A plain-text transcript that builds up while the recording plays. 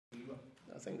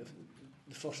think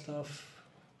the first half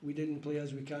we didn't play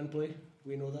as we can play.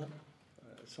 We know that.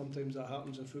 Sometimes that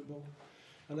happens in football.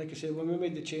 And like I said, when we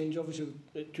made the change, obviously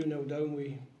at 2-0 down,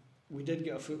 we did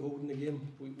get a foothold in the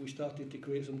game. We started to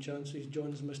create some chances.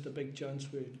 John's missed a big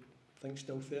chance with, I think,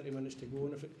 still 30 minutes to go.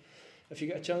 And if you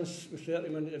get a chance with 30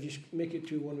 minutes, if you make it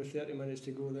 2-1 with 30 minutes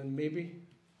to go, then maybe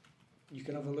you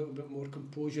can have a little bit more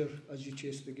composure as you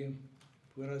chase the game.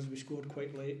 Whereas we scored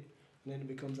quite late, and then it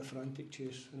becomes a frantic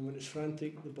chase. And when it's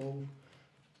frantic, the ball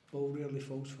rarely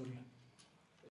falls for you.